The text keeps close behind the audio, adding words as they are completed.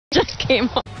came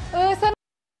home.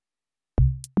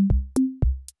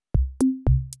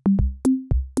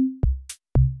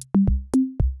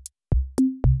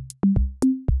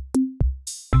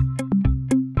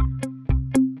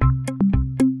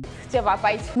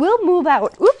 We'll move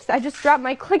out. Oops, I just dropped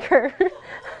my clicker.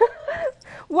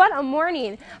 What a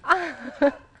morning.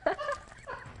 So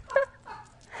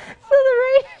the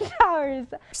rain showers.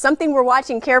 Something we're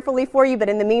watching carefully for you, but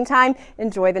in the meantime,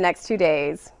 enjoy the next 2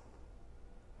 days.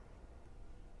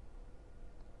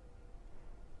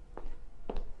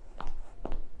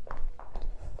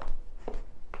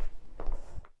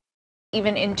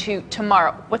 Even into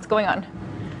tomorrow. What's going on?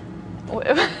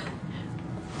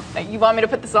 You want me to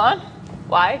put this on?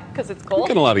 Why? Because it's cold? We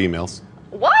get a lot of emails.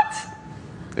 What?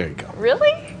 There you go.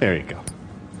 Really? There you go.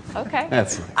 Okay.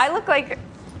 That's nice. I look like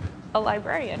a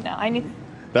librarian now.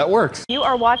 That works. You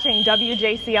are watching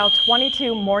WJCL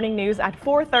 22 Morning News at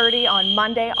 4:30 on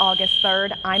Monday, August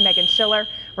 3rd. I'm Megan Schiller.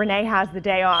 Renee has the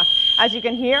day off. As you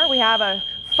can hear, we have a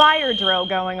fire drill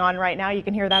going on right now. You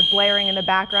can hear that blaring in the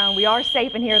background. We are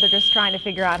safe in here. They're just trying to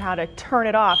figure out how to turn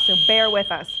it off, so bear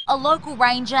with us. A local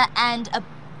ranger and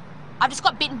I just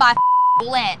got bitten by a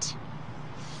bull ant.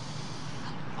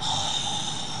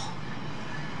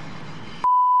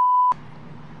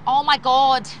 Oh my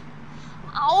God.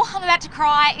 Oh, I'm about to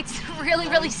cry. It's really,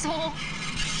 really sore.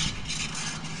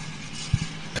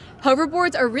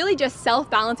 Hoverboards are really just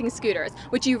self-balancing scooters,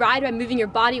 which you ride by moving your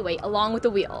body weight along with the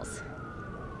wheels.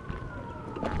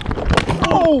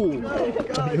 Oh!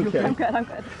 Okay. I'm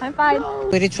good. I'm fine.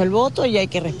 Derecho al voto y hay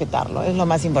que respetarlo, es lo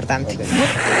más importante.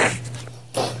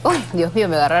 Uy, Dios mío,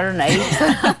 me agarraron ahí.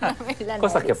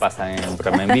 Cosas que pasan en un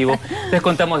programa en vivo. Les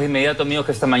contamos de inmediato, amigos,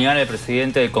 que esta mañana el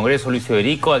presidente del Congreso, Luis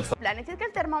Iberico... Es que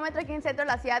el termómetro aquí en el centro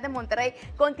de la ciudad de Monterrey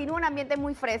continúa un ambiente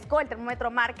muy fresco. El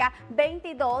termómetro marca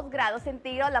 22 grados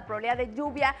centígrados. La probabilidad de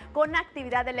lluvia con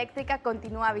actividad eléctrica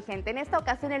continúa vigente. En esta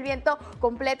ocasión el viento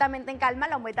completamente en calma.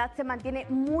 La humedad se mantiene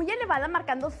muy elevada,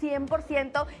 marcando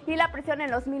 100%, y la presión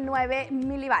en los 1009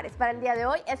 milibares. Para el día de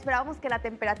hoy esperamos que la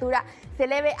temperatura se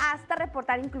eleve hasta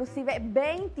reportar inclusive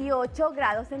 28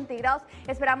 grados centígrados.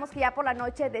 Esperamos que ya por la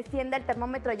noche descienda el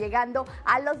termómetro llegando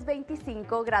a los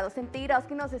 25 grados centígrados.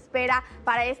 ¿Qué nos espera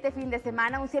para este fin de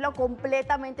semana? Un cielo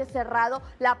completamente cerrado,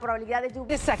 la probabilidad de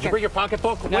lluvia. Bring your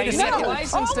pocketbook. Wait a second.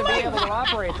 License to be able to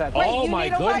operate that. Oh my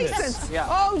goodness. Yeah.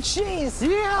 Oh jeez.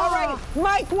 Yeah. All right,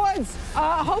 Mike Woods.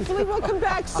 Hopefully we'll come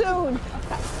back soon.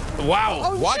 Wow.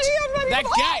 Oh, What? gee, That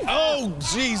guy. Oh,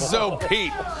 geez, oh,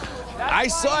 Pete. I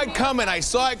saw it coming,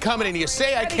 and you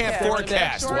say I can't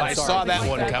forecast. Well, I saw that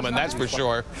one coming, that's for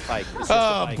sure.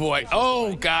 Oh, boy.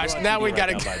 Oh, gosh. Now we got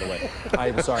to... By the way,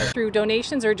 I'm sorry. Through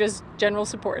donations or just general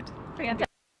support?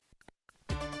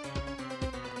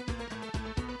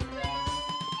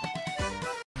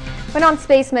 When on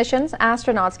space missions,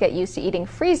 astronauts get used to eating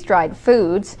freeze-dried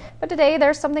foods, but today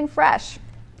there's something fresh.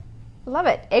 Love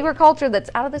it. Agriculture that's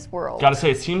out of this world. Gotta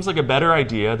say, it seems like a better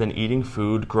idea than eating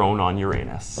food grown on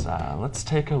Uranus. Let's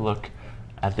take a look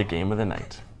at the game of the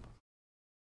night.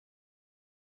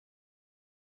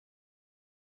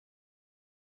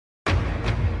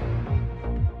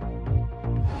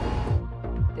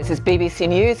 This is BBC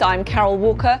News. I'm Carol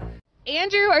Walker.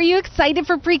 Andrew, are you excited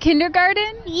for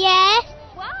pre-kindergarten? Yes.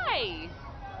 Why?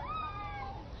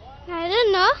 I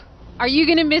don't know. Are you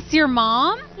gonna miss your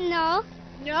mom? No.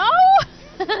 No?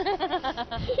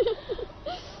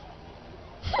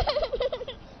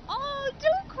 Oh,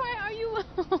 don't cry, are you?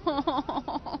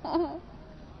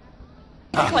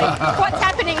 What's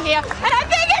happening here? And I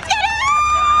think it's gonna...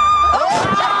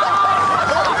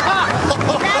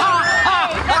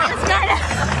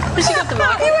 She got the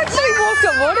rock. You actually walked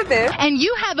up one of them. And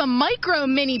you have a micro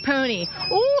mini pony.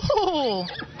 Ooh.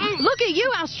 Look at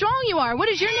you, how strong you are. What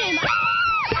is your name?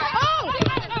 Oh!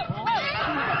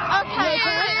 Okay.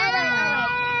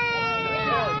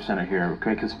 Center here,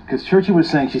 okay? Because Churchy was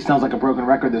saying she sounds like a broken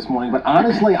record this morning, but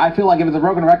honestly, I feel like if it's a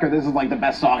broken record, this is like the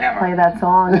best song ever. Play that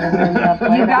song.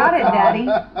 You got it, Daddy.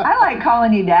 I like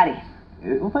calling you Daddy.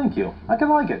 Well, thank you. I can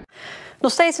like it.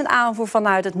 Nog steeds een aanvoer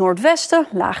vanuit het noordwesten,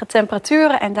 lage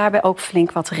temperaturen en daarbij ook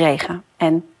flink wat regen.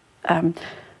 En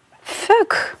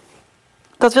fuck,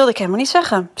 dat wilde ik helemaal niet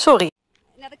zeggen. Sorry.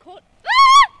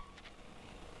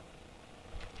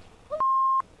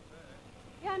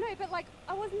 Yeah, no, but like,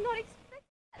 I was not expecting...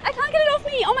 I can't get it off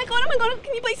me! Oh my god,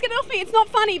 can you please get it off me? It's not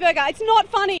funny, Burger, it's not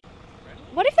funny!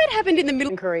 What if that happened in the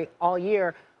middle... Curry all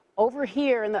year. Over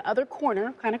here in the other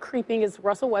corner, kind of creeping, is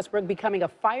Russell Westbrook becoming a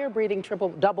fire-breathing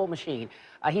triple-double machine.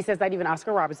 He says that even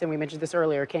Oscar Robertson, we mentioned this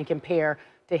earlier, can compare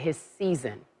to his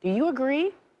season. Do you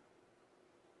agree?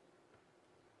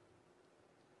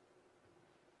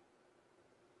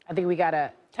 I think we got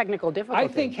a technical difficulty. I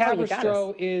think Oh, you got us.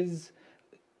 Haberstroh is...